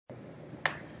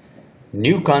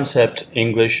New Concept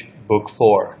English Book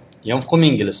 4 ينفقم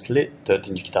İngiliz tili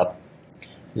 4. kitap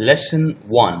Lesson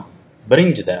 1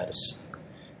 birinci ders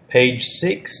Page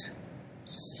 6,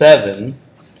 7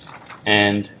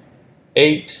 and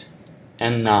 8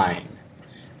 and 9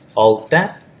 6,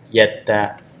 7,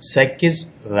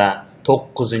 8 ve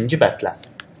 9. betler.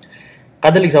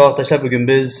 Qadrlik savoqdaşlar, bugün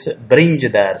biz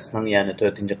birinci dersning, yani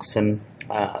 4. qism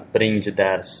birinci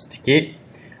dersdeki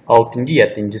 6,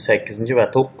 7, 8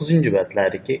 ve 9.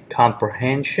 betlerdeki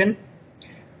comprehension,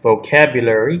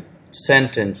 vocabulary,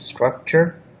 sentence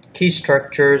structure, key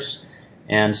structures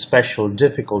and special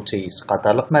difficulties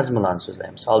qatorliq məzmunlarni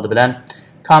so'zlaymiz. Oldi bilan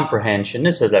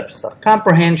comprehensionni so'zlab chiqsak.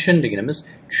 Comprehension deganimiz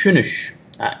tushunish.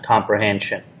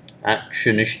 Comprehension.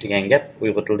 Tushunish degan gap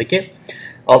Uyg'ur tilidagi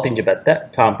 6. betda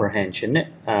comprehensionni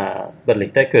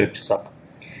birlikda ko'rib chiqsak.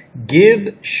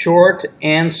 Give short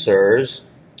answers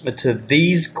to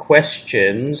these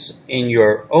questions in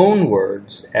your own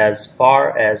words as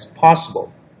far as possible.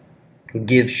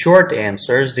 Give short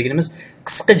answers deganimiz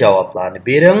qisqa javoblarni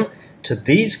bering to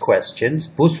these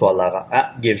questions, bu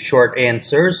savollarga. Give short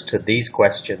answers to these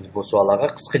questions, bu savollarga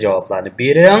qisqa javoblarni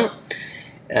bering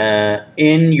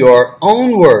in your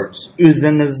own words,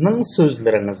 o'zingizning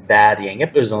so'zlaringizda degan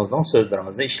gap, o'zingizning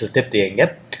so'zlaringizni ishlatib degan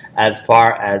gap. As far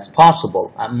as possible,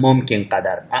 mumkin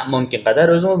qadar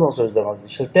o'zingizning so'zlaringizni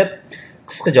ishlatib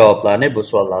qisqa javoblarni bu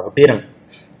savollarga bering.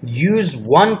 Use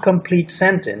one complete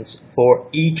sentence for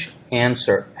each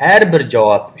answer. Her bir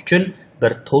javob uchun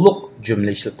bir to'liq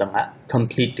jumla ishlating.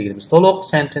 Complete deganimiz to'liq,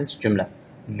 sentence jumla.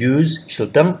 Use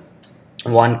ishlating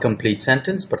one complete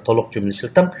sentence, bir to'liq jumla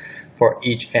ishlating for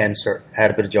each answer.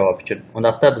 Her bir javob uchun.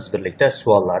 Undaqda biz birlikda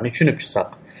savollarni tushunib chiqsak.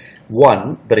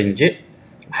 1. Birinchi,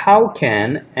 how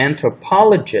can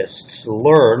anthropologists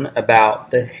learn about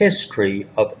the history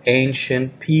of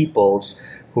ancient peoples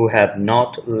who have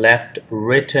not left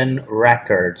written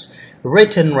records?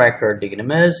 Written record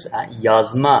deganimiz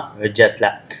yozma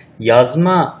hujjatlar,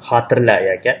 yozma xotirlar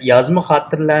yoki yozma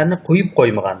xotirlarni qo'yib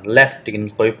qo'ymagan. Left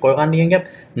deganimiz qo'yib qo'ygan degan gap,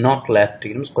 not left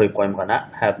deganimiz qo'yib qo'ymagan.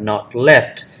 Have not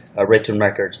left written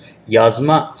records.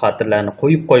 Yozma xotirlarni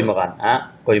qo'yib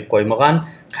qo'ymagan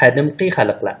qadimgi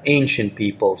xalqlar, ancient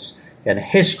peoples, ya'ni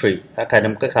history,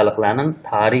 qadimgi xalqlarning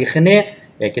tarixini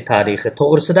yoki tarixi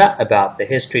to'g'risida, about the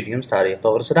history deganimiz tarix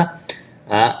to'g'risida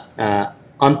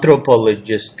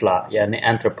anthropologistlar, ya'ni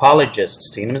anthropologists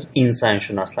deganimiz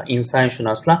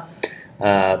insonshunoslar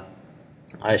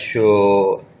shu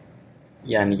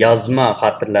ya'ni yozma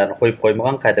xotirlarni qo'yib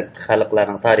qo'ymagan qadimgi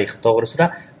xalqlarning tarixi to'g'risida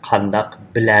qandaq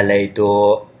bilalaydi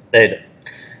deydi.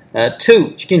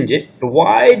 2. Ikkinchi,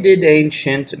 why did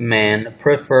ancient men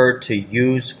prefer to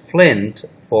use flint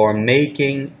for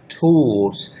making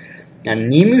tools?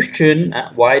 Nima uchun,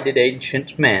 why did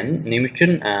ancient men, nima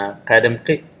uchun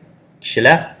qadimgi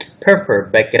kishilar prefer,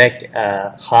 bakrak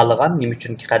xohlagan, nima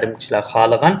uchun qadimgi kishilar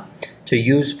xohlagan to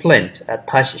use flint,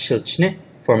 tosh ishlatishni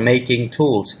for making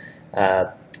tools,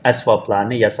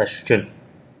 asboblarni yasash uchun?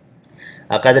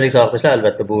 Qadrlik savoqdaşlar,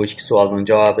 albatta bu ikki savolning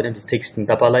javobini biz tekstni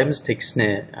topa olamiz.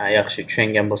 Tekstni yaxshi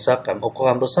tushungan bo'lsak, ham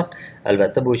o'qigan bo'lsak,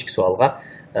 albatta bu ikki savolga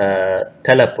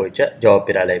talab bo'yicha javob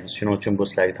bera olamiz. Shuning uchun bu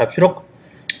sizlarga topshiriq.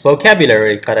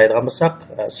 Vocabulary qaraydigan bo'lsak,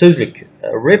 so'zlik.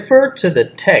 Refer to the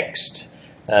text.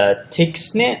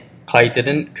 Tekstni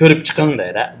qaytadan ko'rib chiqing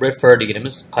deydi. Refer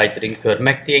deganimiz qaytadan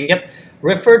ko'rmak degan gap.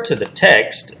 Refer to the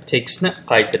text. Tekstni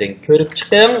qaytadan ko'rib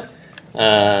chiqing.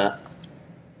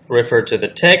 Refer to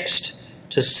the text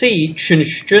to see,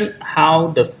 tushunish uchun, how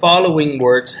the following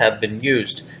words have been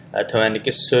used.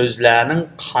 Tövəndəki sözlərinin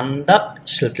qandaq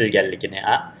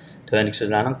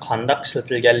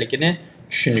işlətilgənligini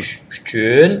tushunish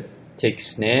uchun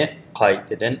tekstni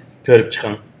qaytadan ko'rib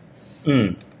chiqing.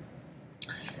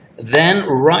 Then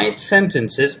write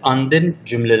sentences undin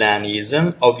cümlelerini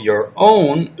yazın of your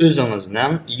own,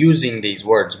 o'zingizning, using these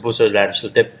words, bu so'zlarni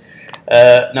ishlatib.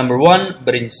 Number 1,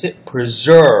 birincisi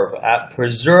preserve.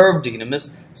 Preserve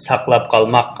deganimiz saqlab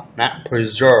qolmaq.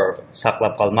 Preserve,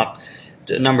 saqlab qolmaq.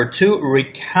 Number 2,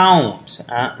 recount.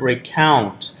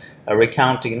 Recount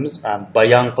deganimiz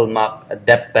bayon qilmaq,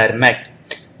 deb bermak.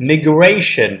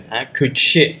 Migration,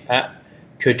 ko'ch,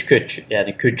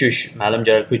 ya'ni ko'chish, ma'lum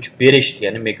joyga ko'chib berish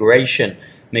degani migration.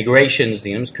 Migrations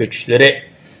deganimiz ko'chishlari.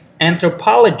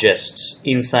 Anthropologists,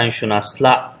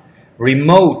 insonshunoslar.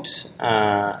 Remote,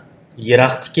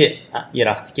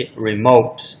 yiroqdagi,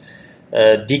 remote.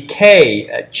 Decay,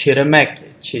 chirimak,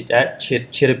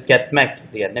 chirib ketmak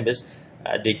degani biz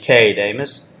decay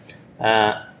deymiz.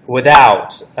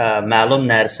 Without, ma'lum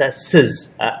narsa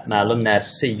siz, ma'lum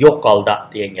narsa yo'q holda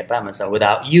degan gap. Masalan,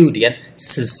 without you degan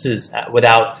sizsiz.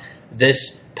 Without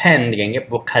this pen degan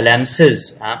gap, bu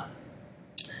qalamsiz.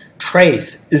 trace,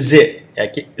 izi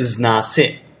yoki iznasi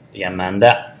degan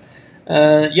ma'noda.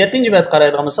 7-bet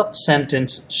qaraydigan bo'lsak,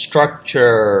 sentence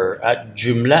structure,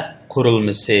 jumla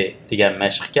qurulmisi degan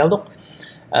mashq keldik.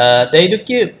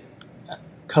 Deydiki,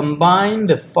 combine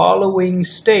the following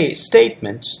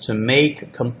statements to make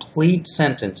complete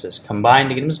sentences. Combine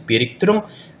deganimiz biriktiring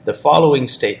the following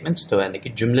statements tuvandagi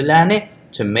jumlalarni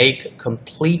to make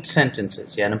complete sentences.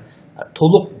 Ya'ni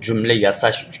to'liq jumla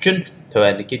yasash uchun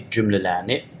tuvandagi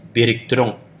jumlalarni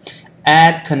biriktiring.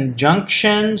 Add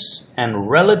conjunctions and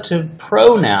relative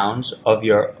pronouns of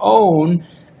your own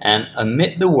and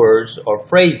omit the words or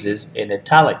phrases in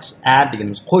italics. Add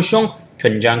deganimiz qo'shing,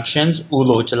 conjunctions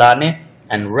ulug'chilarni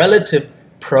and relative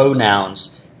pronouns,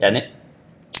 ya'ni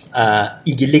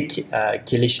igilik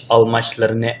kelish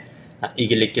almashlarini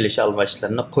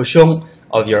qo'shing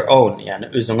of your own, ya'ni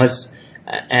o'zingiz,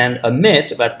 and omit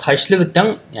va tashlab o'ting,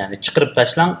 ya'ni chiqarib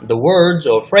tashlang the words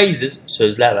or phrases,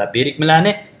 so'zlar va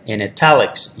berikmalarni in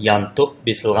italics, yantoq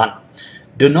besilgan.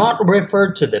 Do not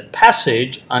refer to the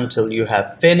passage until you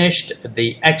have finished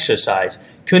the exercise.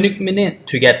 Ko'nikmani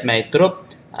tugatmay turib,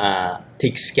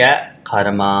 tekstga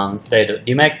qaramang deydi.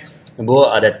 Demak, bu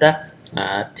odatda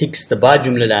tekstda bor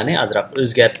jumlalarni azroq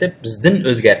o'zgartib, bizdan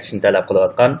o'zgartishni talab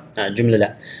qilayotgan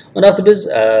jumlalar. Unda biz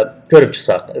ko'rib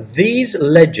chiqsak, these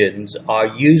legends are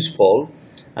useful.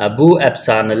 Bu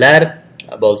afsonalar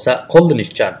bo'lsa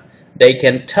qo'llanishchan. They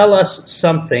can tell us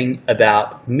something about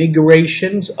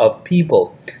migrations of people.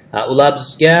 Ular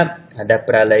bizga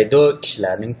gapiralaydi,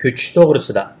 kishilarning ko'chishi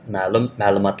to'g'risida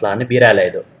ma'lumotlarni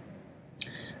beralaydi.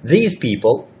 These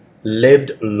people lived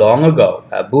long ago.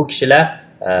 Bu kishilar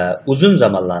uzun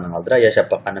zamonlarning oldida yashab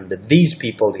qolganimda. These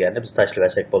people deganda biz tashlab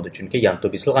olsak bo'ldi, chunki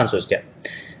yantoq besilgan so'zga.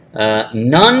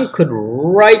 None could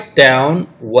write down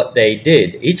what they did.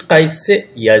 Hech qaysi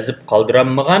yozib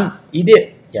qoldiranmagan edi.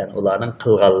 Ya'ni ularning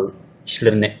qilgan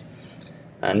ishlarini,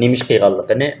 nemish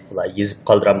qilganligini ular yozib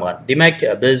qoldiranmagan. Demak,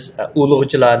 biz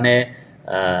ulug'chilarni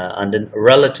and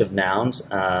relative nouns,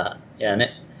 ya'ni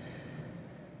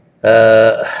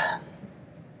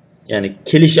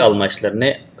kelish almashlarni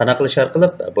qana qilish orqali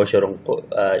bo'sh o'rin,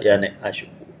 ya'ni shu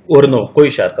o'rniga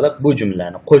qo'yish orqali bu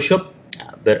jumlalarni qo'shib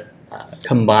bir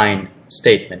combine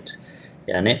statement,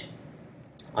 ya'ni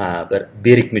bir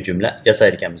birikma jumla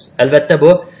yasar ekanmiz. Albatta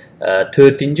bu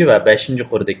 4 va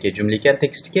 5-qurdagi jumla ekan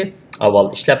tekstga avval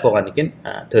ishlab bo'lgandan keyin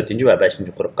 4 va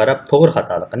 5-qurga qarab to'g'ri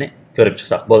xatoligini ko'rib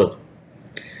chiqsak bo'ladi.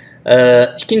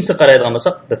 İkincisi qaraydigan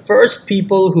bo'lsak, the first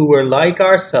people who were like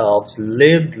ourselves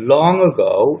lived long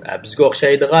ago. Bizga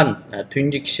o'xshaydigan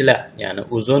tunji kishilar, ya'ni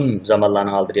uzun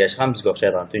zamonlarning oldida yashagan bizga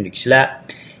o'xshaydigan tunji kishilar.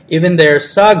 Even their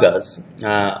sagas,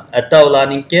 hatto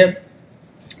ularningki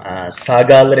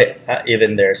sagalari,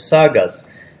 even their sagas.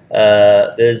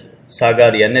 Biz saga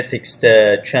deganda tekstda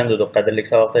tushundik, qadrlik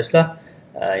savoqdoshlar,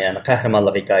 ya'ni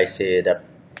qahramonlik hikoyasi deb.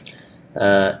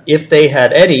 If they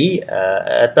had any,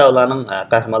 hatta ularning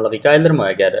qahramonlik hikoyalarimi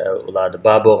agar ularda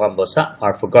bor bo'lgan bo'lsa,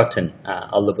 are forgotten,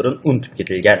 allburun unutib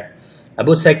ketilgan.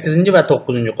 Bu 8 va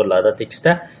 9-qurlarda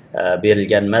tekstda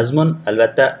berilgan mazmun.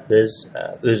 Albatta biz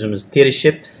o'zimiz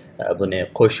terishib buni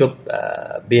qo'shib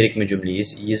berikma jumla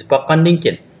yozib qo'ygandan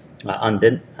keyin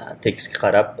andin tekstga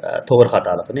qarab to'g'ri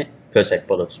xatoligini ko'rsak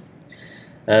bo'ladi.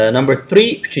 Number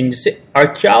 3, üçüncüsü,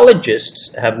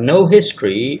 archaeologists have no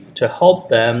history to help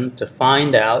them to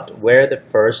find out where the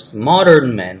first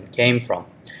modern men came from.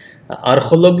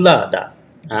 Arxeologlarda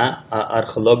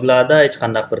hech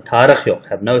qanday bir tarix yo'q.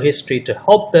 Have no history to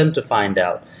help them to find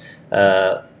out.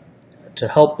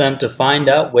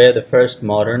 Where the first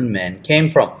modern men came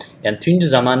from. Yani tunji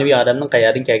zamonaviy odamning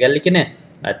qayerdan kelganligini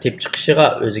tep chiqishiga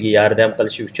o'ziga yordam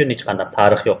qilishi uchun hech qanday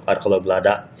tarix yo'q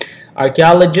arxeologlarda.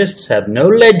 Archaeologists have no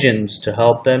legends to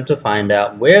help them to find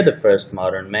out where the first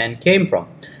modern man came from.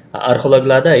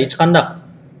 Arxeologlarda hech qanday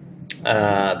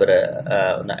bir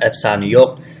afsona yo'q.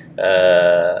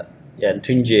 Yani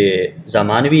tunji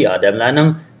zamonaviy odamlarning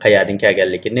qayerdan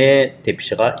kelganligini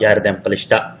tepishiga yordam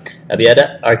qilishda. Bu yerda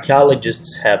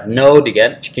archaeologists have no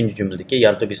degan ikkinchi jumladagi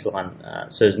yantoq besilgan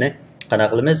so'zni qana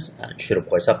qilamiz tushirib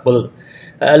qo'ysak bo'ladi.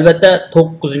 Albatta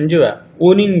 9 va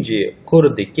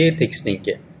 10-qurdagi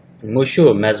tekstningki mushu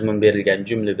mazmun berilgan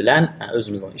jumla bilan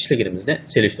o'zimizning ishligimizni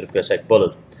selishtirib ko'rsak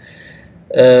bo'ladi.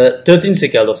 4-si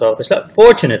keldik savoqdoshlar.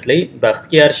 Fortunately,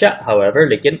 baxtga yarasha, however,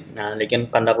 lekin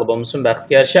qanday qilib bo'lmasin,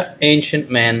 baxtga yarasha, ancient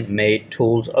men made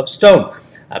tools of stone.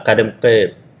 Qadimgi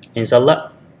insonlar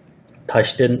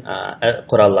toshdan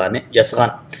qurollarni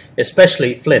yasagan,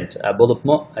 especially flint,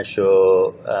 bo'libmi shu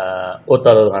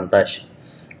o'talgan tosh.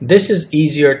 This is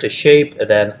easier to shape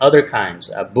than other kinds.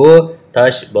 Bu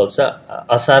tosh bo'lsa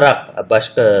asaraq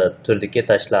boshqa turdagi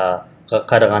toshlar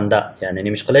qaraganda, ya'ni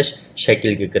nima ish qilish,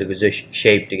 shaklga kirgizish,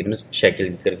 shape deganimiz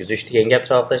shaklga kirgizish degan gap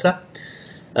savoqdoshlar.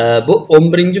 Bu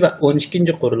 11 va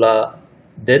 12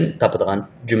 qurlardan topadigan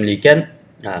jumla ekan.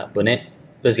 Buni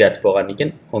o'zgartib bo'lgandan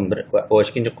keyin 11 va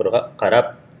 12 qurga qarab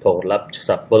to'g'rilab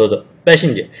chiqsak bo'ladi.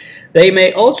 5. They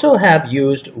may also have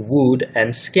used wood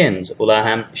and skins. Ular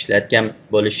ham ishlatgan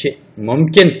bo'lishi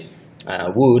mumkin.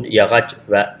 Wood, yog'och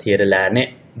va terilarni.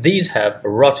 These have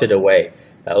rotted away.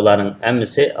 Ularning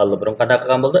hammasi allabirun qanday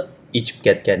qilgan bo'ldi? Ichib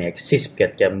ketgan yoki sesib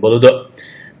ketgan bo'ladi.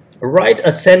 Write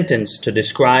a sentence to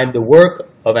describe the work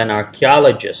of an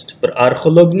archaeologist. Bir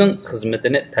arxeologning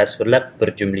xizmatini tasvirlab bir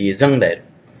jumla yozing deydi.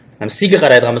 Ham sizga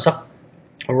qaraydigan bo'lsak,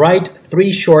 write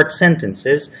 3 short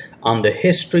sentences on the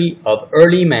history of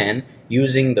early man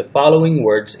using the following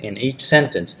words in each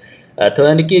sentence.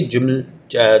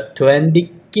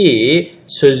 Tuvandagi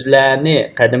sözlärni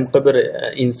qadimqi bir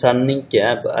insonninki,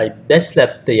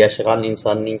 dastlabda yashagan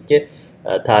insonninki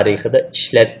tarixida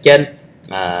ishlatgan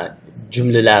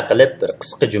jumlalar qilib bir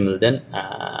qisqa jumladan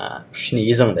 3 ni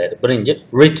yozing deydi. Birinchi,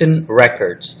 written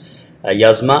records.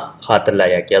 Yazma xatirlar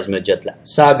yoki yazma hujjatlar.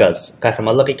 Sagas,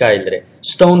 qahramonlik hikoyalari.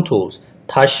 Stone tools,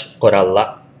 tosh qurollar.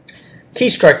 Key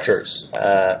structures,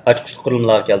 ochqich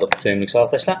qurilmalarga keldik, sevimli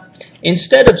savoqdoshlar.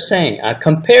 Instead of saying,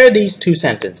 compare these two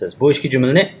sentences, bu ikki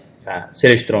jumlani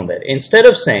selishtiring deydi. Instead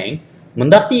of saying,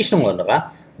 mundaq deyishning o'rniga,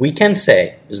 we can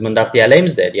say, biz mundaq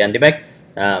deyalaymiz deydi. Ya'ni demak,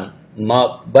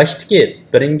 başdagi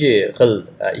birinchi xil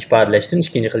ifodalashdan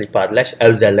ikkinchi xil ifodalash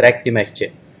afzalroq demakchi.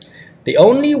 The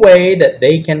only way that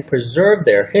they can preserve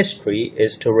their history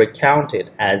is to recount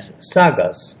it as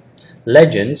sagas,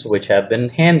 legends which have been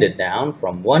handed down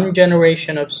from one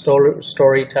generation of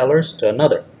storytellers to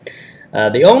another.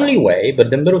 The only way,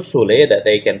 birdan bir usuli, that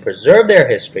they can preserve their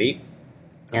history,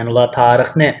 and ular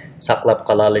tarixni saqlab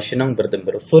qola olishining birdan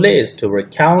bir usuli, is to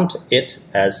recount it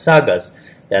as sagas.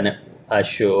 Ya'ni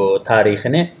shu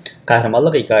tarixini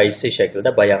qahramonlik hikoyasi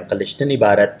shaklida bayon qilishdan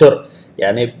iboratdir.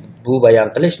 Ya'ni bu bayon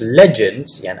qilish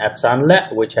legends, ya'ni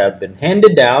afsonalar which have been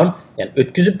handed down, ya'ni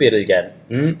o'tkazib berilgan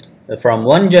from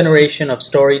one generation of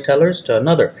storytellers to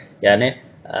another. Ya'ni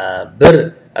bir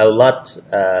avlod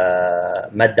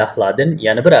maddahlardan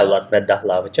yana bir avlod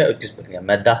maddahlargacha o'tkazib berilgan.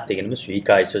 Maddah deganimiz shu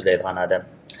hikoya so'zlaydigan odam.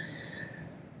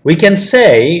 We can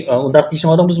say,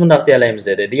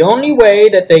 the only way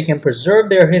that they can preserve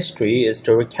their history is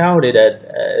to recount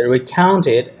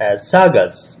it as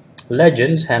sagas,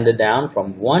 legends handed down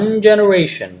from one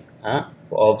generation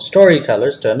of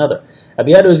storytellers to another.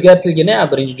 Abiyad o'zgartirilgani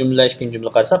birinchi jumla, ikkinchi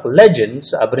jumla qarasak,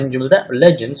 legends, birinchi jumlada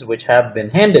legends which have been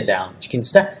handed down.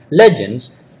 Ikkinchisida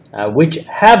legends which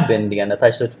have been deganda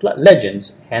tashlatiblar,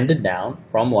 legends handed down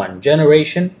from one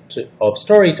generation of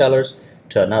storytellers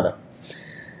to another.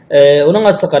 Uning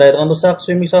asli qaraydigan bo'lsak,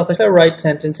 sevimli savoqdoshlar, write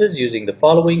sentences using the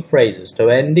following phrases.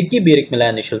 Tuvandagi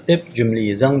birikmalarni ishlatib jumla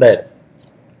yozing deydi.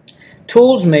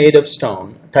 Tools made of stone,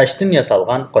 tashdan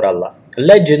yasalgan qurollar.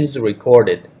 Legends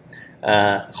recorded,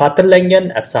 xotirlangan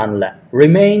afsonalar.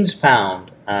 Remains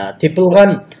found,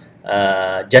 tepilgan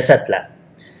jasadlar.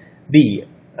 B,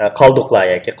 qoldiqlar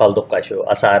yoki qoldiqqa shu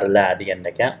asarlar deganda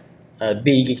ekan.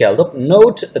 B'ga keldik.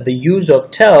 Note the use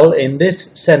of tell in this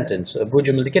sentence. Bu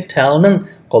jumladagi tellning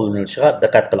qo'llanilishiga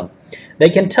diqqat qiling. They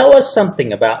can tell us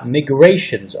something about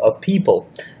migrations of people.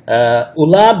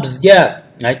 Ular bizga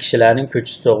kishilarning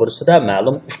ko'chishi to'g'risida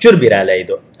ma'lum uchur bera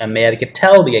oladi. Ammo yerga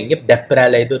tell degan gap deb bera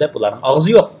oladi deb ularning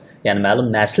og'zi yo'q. Ya'ni ma'lum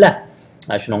narsalar.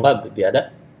 Shuningga bu yerda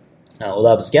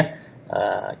ular bizga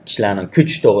kishilarning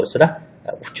ko'chishi to'g'risida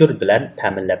uchur bilan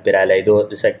ta'minlab bera oladi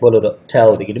desak bo'ladi.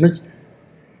 Tell deganimiz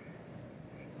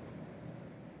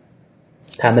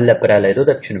ta'minlab bera oladi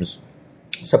deb tushunamiz.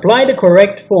 Supply the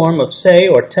correct form of say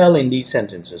or tell in these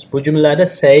sentences. Bu jumlalarda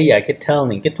say yoki tell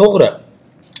ningki to'g'ri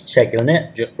shaklini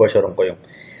bo'sharib qo'ying.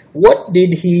 What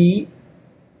did he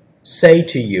say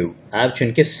to you?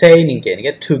 Chunki say ning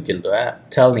keyiniga to keldi,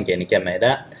 tell ning keyiniga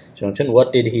kelmaydi. Shuning uchun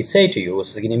what did he say to you?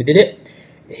 Sizga nima dedi?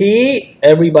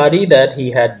 Everybody that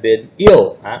he had been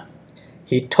ill.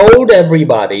 He told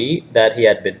everybody that he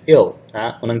had been ill.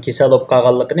 Uning kasal bo'lib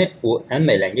qolganligini u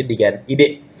hammalarga degan edi.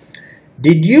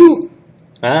 Did you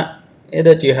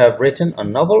that you have written a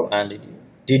novel? And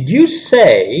did you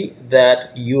say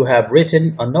that you have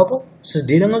written a novel? Siz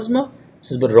dedingizmi?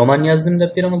 Siz bir roman yozdim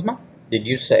deb dedingizmi? Did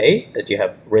you say that you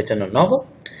have written a novel?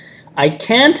 I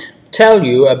can't tell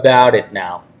you about it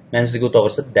now. Men sizga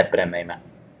to'g'risida deb bermayman.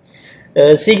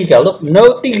 Sizga keldik.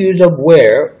 Note the use of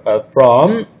where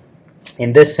from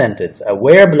in this sentence.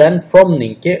 Where bilan from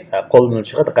ningki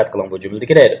qo'llanilishiga diqqat qiling bu jumlada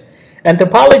keladi.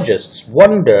 Anthropologists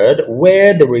wondered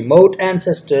where the remote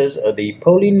ancestors of the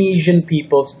Polynesian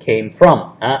peoples came from.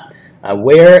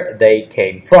 Where they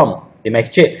came from.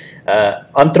 Demakchi,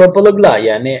 antropologlar,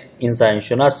 ya'ni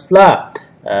insonshunoslar,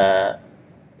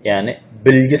 ya'ni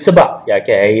bilgisi bor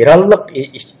yoki hayronlik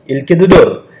ilkididir.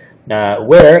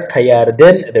 Where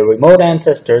qayerdan the remote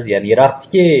ancestors, ya'ni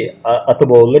yiroqdagi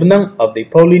ota-bobolarning of the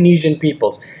Polynesian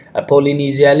peoples,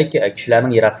 Polineziyalik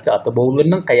kishilarning yiroqdagi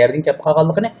ota-bobolarining qayerdan kelib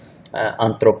qolganligini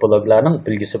antropologlarning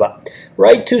bilgisi bor.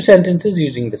 Write two sentences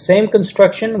using the same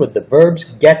construction with the verbs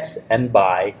get and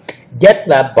by. Get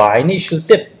va by ni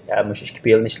ishlatib, mush ikki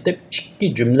fe'lni ishlatib,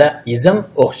 ikki jumla yozing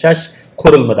o'xshash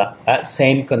qurilmada.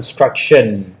 Same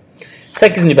construction.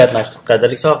 8-ni betni ochdik,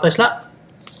 qadrlik savoqdoshlar.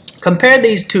 Compare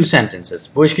these two sentences.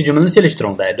 Bu ikki jumlani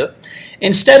selishtiring deydi.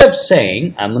 Instead of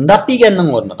saying, mundaq deganning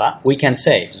o'rniga we can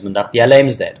say, biz mundaq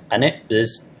deyalaymiz deydi. Qani biz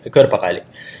ko'rib boqaylik.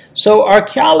 So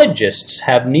archaeologists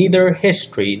have neither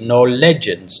history nor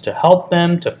legends to help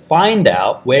them to find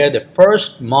out where the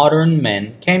first modern men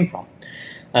came from.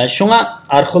 Shunga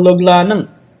arxeologlarning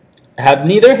have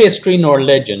neither history nor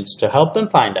legends to help them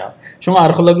find out. Shunga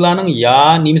arxeologlarning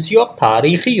ya nimasi yo'q,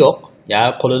 tarixi yo'q, ya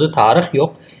qo'lida tarix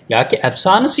yo'q, yoki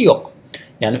afsonasi yo'q.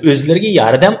 Ya'ni o'zlariga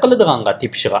yordam qiladiganga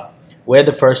tepishiga. Where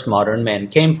the first modern men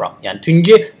came from. Yani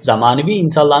tunji zamonaviy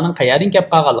insonlarning qayerdan kelib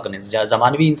qolganligini,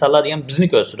 zamonaviy insonlar degan bizni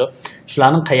ko'rsatdi.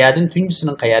 Shularning qayerdan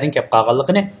tunjisining qayerdan kelib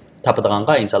qolganligini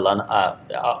topadiganga insonlarning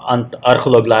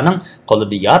arxeologlarning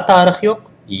qo'lida ya tarix yo'q,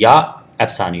 ya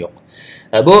afsona yo'q.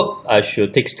 Bu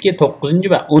shu tekstdagi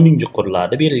 9 va 10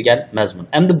 qurlarda berilgan mazmun.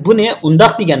 Endi buni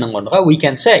undaq deganning o'rniga we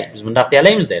can say, biz bundaq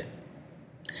deyalaymiz deydi.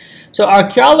 So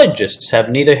archaeologists have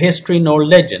neither history nor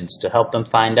legends to help them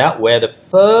find out where the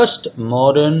first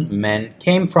modern men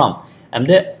came from. And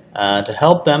to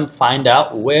help them find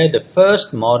out where the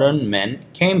first modern men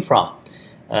came from.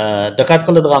 Diqqat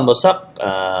qiladigan bo'lsak,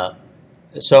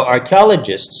 so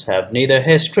archaeologists have neither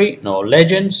history nor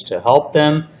legends to help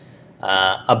them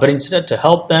birinchisida to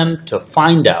help them to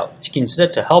find out,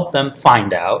 ikkinchisida to help them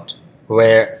find out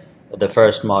where the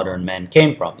first modern men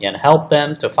came from. Yani help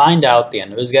them to find out,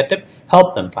 yani o'zgartib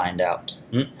help them find out.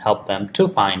 Help them to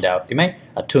find out demak,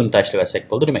 tun tashlasak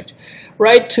bo'ldi demakchi.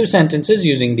 Write two sentences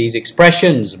using these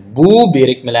expressions. Bu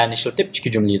birikmalarni ishlatib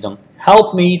ikki jumla yozing.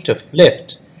 Help me to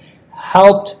lift.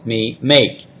 Helped me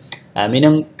make.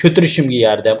 Mening ko'tarishimga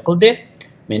yordam qildi,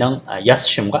 mening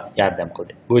yasashimga yordam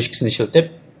qildi. Bu ikkisini ishlatib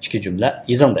ikki jumla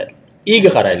yozing deydi. Iyiga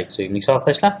qaraylik, sevimli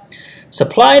savoqdoshlar.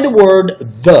 Supply the word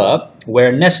the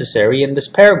where necessary in this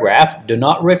paragraph. Do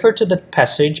not refer to the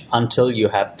passage until you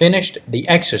have finished the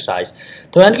exercise.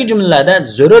 Tövəndəki cümlələrdə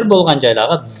zərur bolğan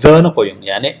joylarga the-ni qoyun.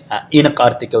 Yani aniq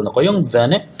artikelni qoyun,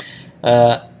 the-ni.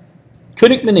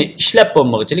 Ko'nikmini ishlab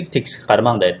bo'lmoqchilik tekstga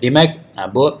qaramang deydi. Demak,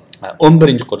 bu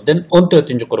 11-qurdan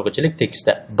 14-qurgachilik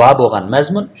tekstda bor bo'lgan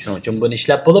mazmun. Shuning uchun buni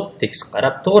ishlab bo'lib, tekstga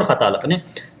qarab to'g'ri xatoligini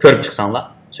ko'rib chiqsanglar.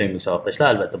 Sevimli savoqdoshlar,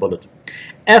 albatta bo'ladi.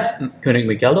 F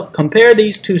ko'nikma keldi. Compare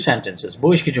these two sentences.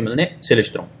 Bu ikki jumlani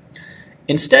selishtiring.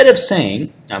 Instead of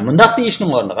saying, mundaq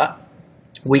deyishning o'rniga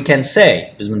we can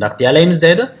say, biz mundaq deyalaymiz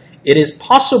deydi. It is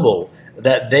possible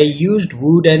that they used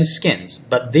wood and skins,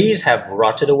 but these have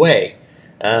rotted away.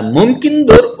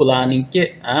 Mumkindir ularningki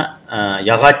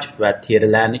yog'och va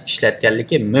terilarni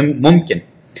ishlatganligi mumkin.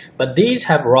 But these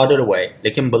have rotted away.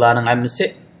 Lekin bularning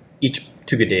hammasi ichib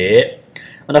tugadi.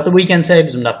 We can say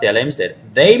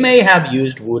they may have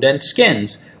used wood and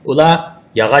skins. Ular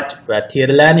yog'och va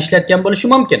terilarni ishlatgan bo'lishi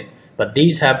mumkin. But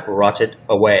these have rotted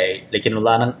away. Lekin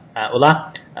ular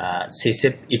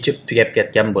sesib, ichib, tugab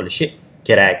ketgan bo'lishi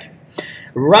kerak.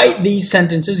 Write these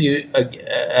sentences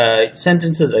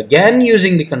again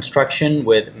using the construction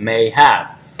with may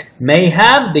have. May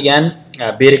have degan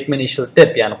birikmani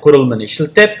ishlatib, ya'ni qurilmani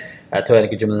ishlatib,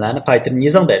 tövəndəki cümlələrni qaytarib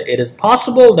yozing deydi. It is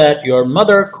possible that your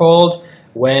mother called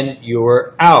when you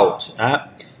were out.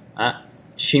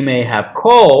 She may have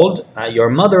called, your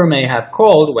mother may have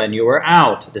called when you were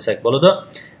out. Desək bo'ladi.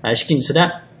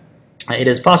 Ikkinchisida, it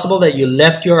is possible that you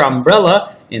left your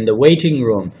umbrella in the waiting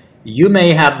room. You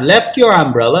may have left your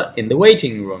umbrella in the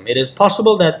waiting room. It is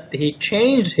possible that he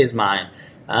changed his mind.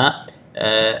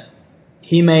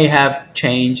 He may have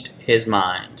changed his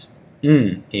mind.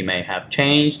 He may have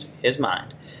changed his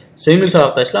mind. Sevimli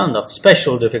savoqdoshlar, unda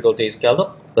special difficulties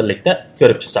keldi. Birlikda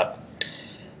ko'rib chiqsak.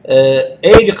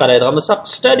 A'ga qaraydigan bo'lsak,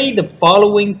 study the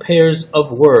following pairs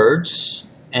of words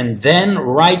and then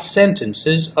write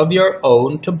sentences of your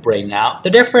own to bring out the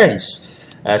difference.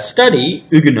 Study,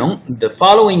 o'gining the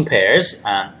following pairs,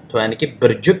 tuvandagi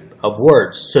bir jup of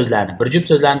words, so'zlarni, bir jup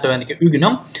so'zlarni tuvandagi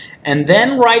o'gining, and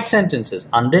then write sentences,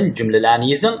 andin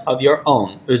jumlalarni yozing of your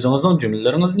own, o'zingizning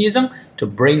jumlalaringizni yozing to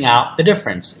bring out the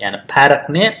difference. Ya'ni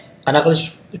farqni qanaqa qilish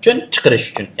uchun, chiqarish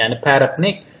uchun, ya'ni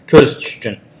farqni ko'rsatish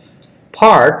uchun.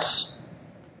 Parts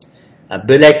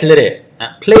bo'laklari,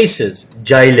 places,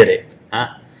 joylari.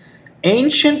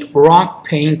 Ancient rock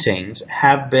paintings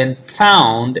have been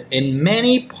found in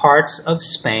many parts of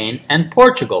Spain and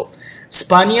Portugal.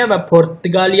 İspanya ve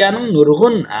Portugaliyanın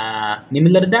nurgun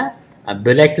nimelerinde,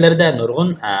 böleklerinde,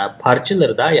 nurgun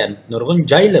parçalarda, yani nurgun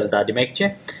joylarda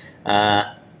demekçi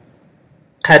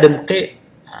qadimgi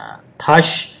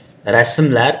taş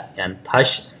rasmlar, yani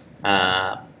taş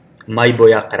may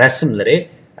boyaq rasmlari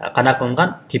qana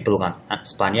qilingan, tepilgan.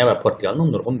 İspanya ve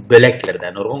Portugalning nurgun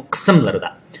böleklerinde, nurgun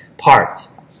qismlarida. Part.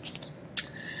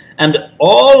 And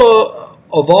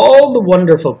of all the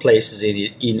wonderful places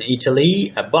in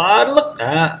Italy, barliq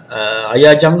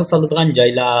ayajanga saladigan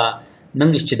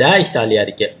joylarning ichida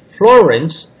Italiyadagi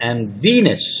Florence and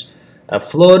Venice,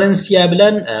 Florencia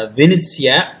bilan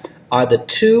Venetsiya are the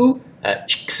two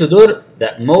ikkisidir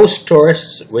that most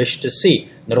tourists wish to see.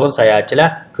 Nurg'un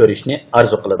sayohatchilar ko'rishni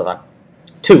arzu qiladigan.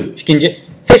 2. Ikkinchi,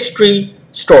 history,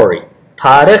 story,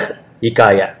 tarix,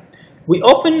 hikoya. We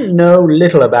often know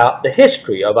little about the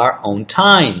history of our own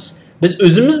times. Biz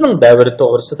o'zimizning davri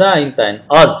to'g'risida intayin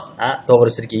oz,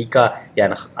 to'g'risidagi hikoya,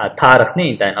 ya'ni tarixni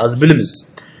intayin oz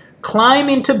bilamiz. Climb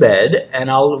into bed and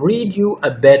I'll read you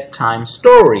a bedtime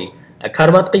story.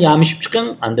 Karvatga yamishib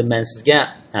chiqing, anda men sizga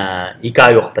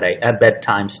hikoya o'qib beray. A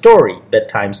bedtime story.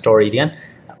 Bedtime story degan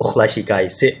uxlash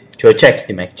hikoyasi, cho'chak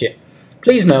demakchi.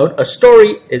 Please note, a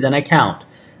story is an account.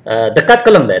 Diqqat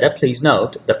qiling deydi. Please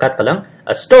note, diqqat qiling.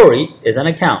 A story is an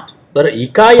account. Bir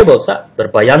hikoya bo'lsa,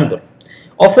 bir bayondir.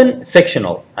 Often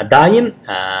fictional. Doim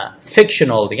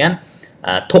fictional degan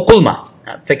to'qilma.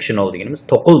 Fictional deganimiz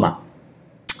to'qilma.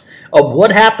 Of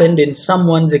what happened in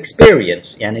someone's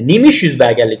experience. Ya'ni nima ish yuz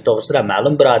berganligi to'g'risida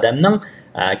ma'lum bir odamning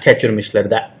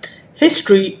kechirmishlarida.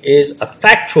 History is a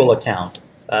factual account.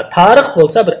 Tarix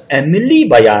bo'lsa bir amaliy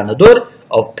bayonidir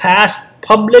of past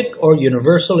public or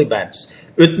universal events.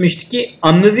 O'tmishdagi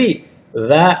ommaviy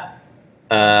va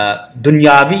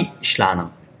dunyoviy ishlarning.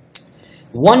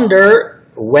 Wonder,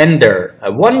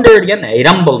 wonder degan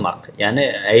hayron bo'lmoq, ya'ni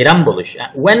hayron bo'lish.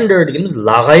 Wonder deganimiz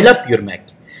lag'aylab yurmak.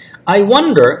 I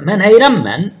wonder, men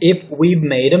hayronman, if we've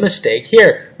made a mistake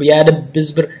here. Bu yerda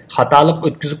biz bir xatolik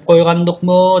o'tkazib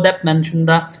qo'ygandikmi deb men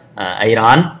shunda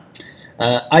hayron.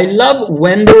 I love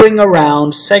wandering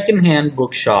around second-hand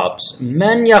bookshops.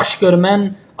 Men yaxshi ko'raman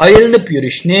aylanib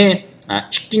yurishni,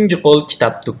 ikkinchi qo'l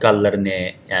kitob do'konlarini,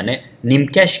 ya'ni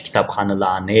nimkash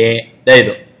kitobxonalarni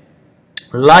deydi.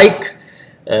 Like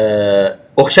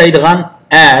o'xshaydigan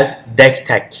as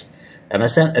daktak.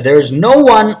 Masalan, there is no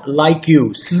one like you.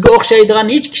 Sizga o'xshaydigan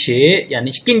hech kishi, ya'ni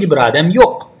ikkinchi bir odam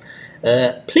yo'q.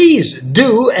 Please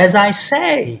do as I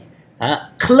say.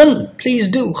 Qiling, please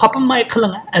do. Xapanmay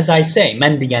qiling as I say.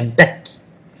 Men degandek.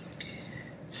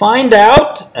 Find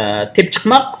out, tep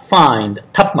chiqmaq, find,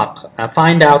 tapmaq.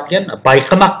 Find out degan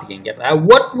bayqamaq degan gap.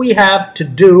 What we have to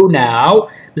do now,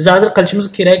 biz hozir qilishimiz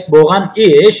kerak bo'lgan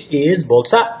ish is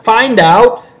bo'lsa find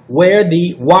out why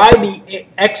the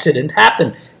accident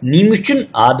happened. Nima uchun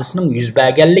hodisning yuz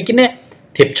berganligini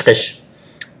tep chiqish.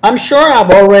 I'm sure I've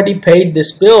already paid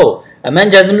this bill. Men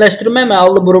jazmlashtirmayman,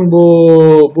 allburun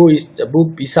bu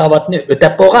hisobotni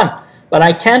o'tab qo'ygan. But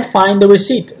I can't find the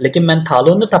receipt. Lekin men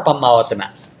talonni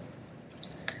topolmayapman.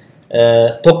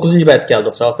 9-cu bayt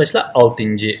keldik savoqdaşlar.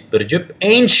 6-cı bir cüp.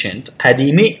 Ancient,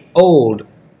 qadimi, old,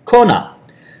 kona.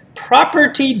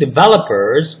 Property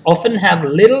developers often have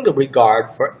little regard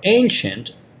for ancient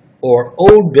or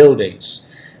old buildings.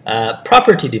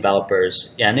 Property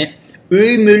developers, yani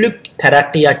uy mülk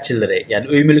taraqqiyotchilari, yani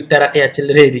uy mülk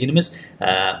taraqqiyotchilari deganimiz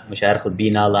mushar xil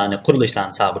binolarni,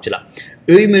 qurilishlarni sog'uvchilar.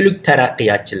 Uy mülk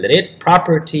taraqqiyotchilari,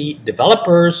 property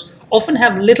developers often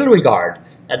have little regard.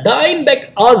 Doim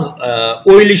bek az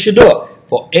o'ylishidir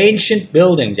for ancient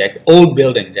buildings, yoki old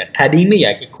buildings, yoki qadimiy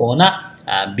yoki kona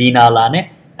binolarni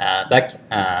bek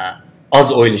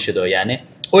az o'ylishidir, ya'ni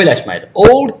o'ylashmaydi.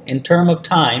 Old in term of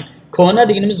time, kona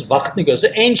deganimiz vaqtni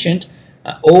ko'rsatadi. Ancient,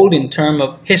 old in term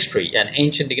of history, ya'ni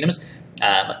ancient deganimiz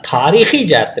tarixiy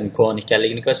jihatdan kona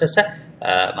ekanligini ko'rsatsa,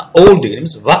 old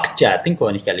deganimiz vaqt jihatdan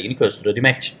kona ekanligini ko'rsatadi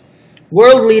demakchi.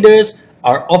 World leaders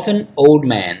are often old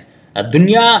men.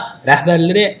 Dünya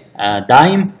rahbarlari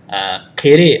daim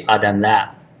qari odamlar.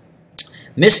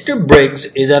 Mr. Briggs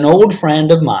is an old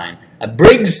friend of mine.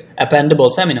 Briggs apandi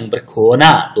bo'lsa mening bir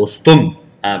kona do'stim.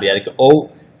 Bu yerga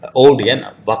old degan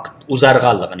vaqt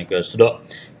uzarganligini ko'rsatadi.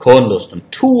 Kon do'stim.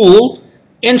 Tool,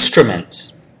 instrument.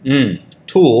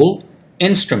 Tool,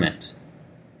 instrument.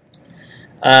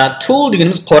 Tool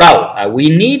deganimiz qo'ral. We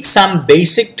need some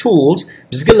basic tools.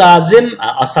 Bizga lozim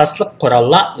asosli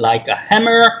qurollar like a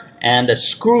hammer and a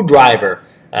screwdriver.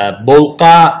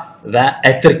 Bolqa va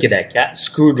atirkidek,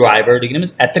 screwdriver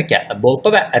deganimiz atirka,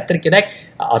 bolqa va atirkidek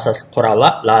asosiy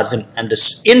qurollar lozim. And the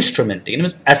instrument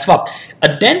deganimiz asbob. A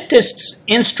dentist's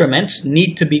instruments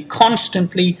need to be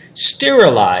constantly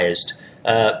sterilized.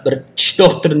 Bir tish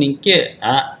doktorininki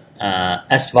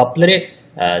asboblari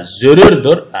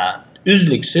zarurdir.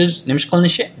 Uzluksiz nima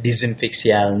qilinishi?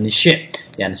 Dezinfeksiyalanishi.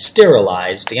 Ya'ni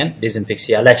sterilize degan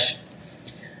dezinfeksiyalash.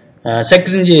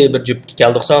 8-ci bir cüptə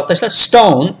gəldik savaqdaşlar.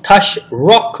 Stone, taş,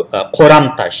 rock,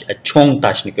 qoram taş, çoğ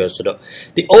taşını göstərir.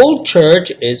 The old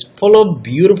church is full of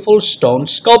beautiful stone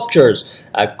sculptures.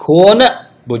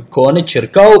 Bu konu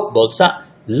çirkav bolsa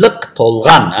liq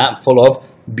tolğan, full of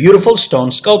beautiful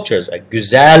stone sculptures.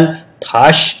 Güzel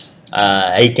taş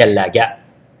heykellərə.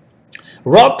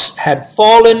 Rocks had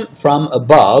fallen from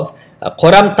above.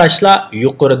 Qoram taşlar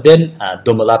yuqoridan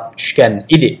dumilab tushgan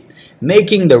idi.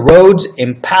 Making the roads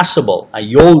impassable.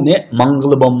 Yo'lni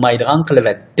mang'ili bo'lmaydigan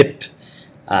qilib dip.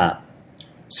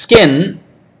 Skin,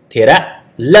 teri,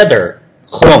 leather,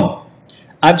 xrom.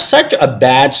 I've such a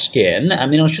bad skin.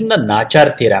 Mening shunda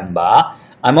nachar teram bor.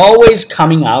 I'm always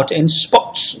coming out in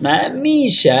spots.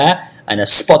 Hamisha ana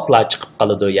spotlar chiqib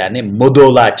qoladi, ya'ni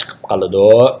modolar chiqib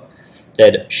qoladi.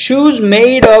 Shoes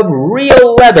made of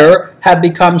real leather have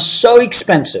become so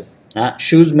expensive.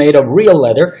 Shoes made of real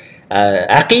leather,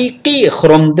 haqiqiy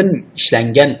xromdan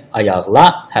ishlangan oyoqlar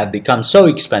have become so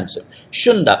expensive.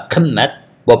 Shunda qimmat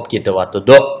bo'lib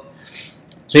ketyapti.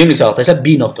 Suyimli savoqdaşlar B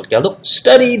nuqtaga keldik.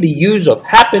 Study the use of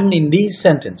happen in these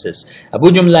sentences. Bu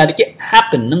jumlalardagi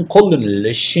happenning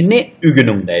qo'llanilishini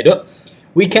o'rganing deydi.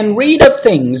 We can read of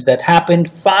things that happened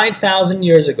 5,000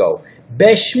 years ago.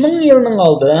 5000 yilning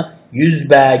oldida yuz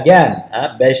bergan,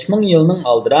 5000 yilning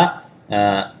oldida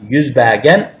yuz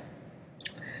bergan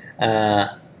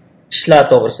ishlar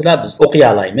to'g'risida biz o'qiy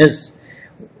olamiz.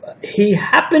 He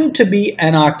happened to be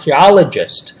an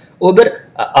archaeologist. U bir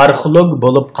arxeolog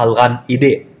bo'lib qolgan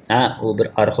edi. U bir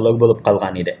arxeolog bo'lib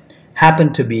qolgan edi.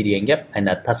 Happened to be degan gap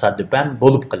ana tasadduban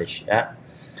bo'lib qilish.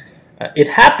 It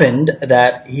happened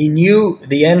that he knew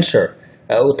the answer.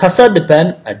 U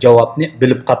tasadduban javobni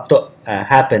bilib qopti.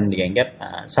 Happen degan gap,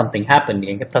 something happened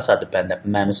degan gap tasadduban deb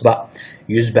ma'nosi bor.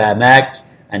 Yuz bermak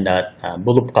anda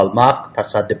bo'lib qolmoq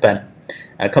tasadduban.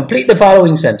 Complete the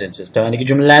following sentences. Tavandagi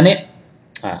jumlalarni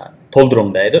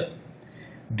to'ldiring deydi.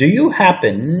 Do you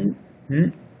happen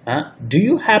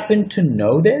to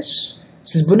know this?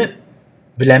 Siz buni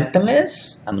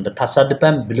bilamdingiz? Bunda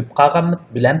tasadduban bilib qolganmi?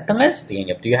 Bilamdingiz degan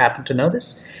gap. Do you happen to know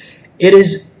this?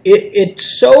 It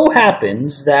so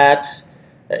happens that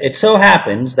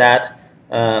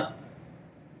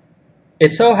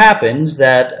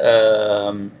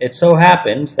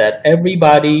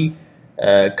everybody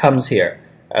comes here.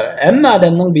 Emma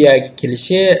adamning bu yerga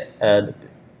kelishi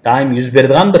doim yuz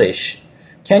beradigan bir ish.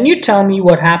 Can you tell me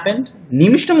what happened?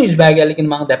 Nimishning yuz berganligini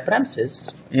menga deb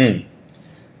beramsiz?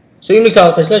 Suyimli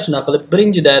savoqdaşlar, shuna qilib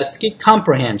birinchi darsdagi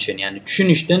comprehension, ya'ni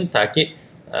tushunishdan taki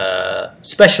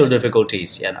special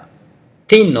difficulties, ya'ni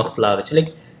qiyin nuqtalarchilik,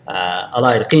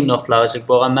 alayda qiyin nuqtalarchilik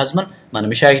bo'lgan mazmun mana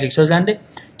mushagilik so'zlandi.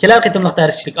 Kelar qitimliq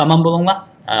darschilik aman bo'linglar.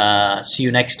 See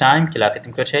you next time. Kelar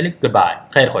qitim ko'rishaylik. Goodbye.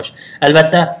 Xayr xo'sh.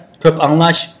 Albatta ko'p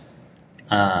anglash,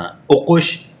 o'qish,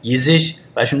 yozish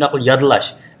va shunday qilib yodlash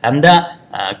hamda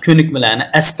ko'nikmalarni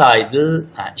astoydil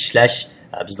ishlash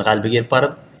bizni g'albaga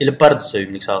ilib boradi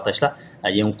sevimli savoqdaşlar.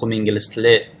 Yeni o'quv ingliz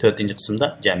tili 4-qismda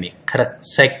jami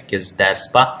 48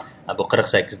 dars bor. Bu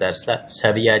 48 darslar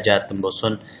saviya jihatdan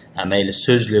bo'lsin, mayli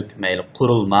so'zlik, mayli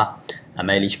qurilma,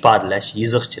 mayli ifodalash,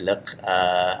 yezikchilik,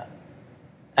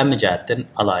 hamma jihatdan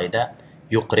alayda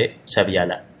yuqori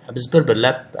saviyalar. Biz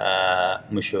bir-birlab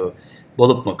mushu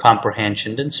bo'libmi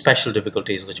comprehensiondan special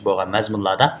difficulties gacha bo'lgan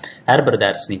mazmunlarda har bir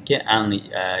darsningki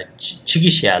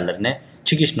chigish yerlarini,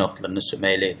 chigish nuqtalarini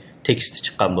mayli teksti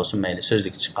chiqqan bo'lsin, mayli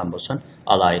so'zlik chiqqan bo'lsin,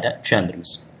 alayda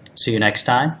tushundiramiz. See you next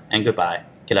time and goodbye.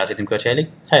 Kelar qitim ko'rishaylik.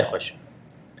 Xayr xo'sh.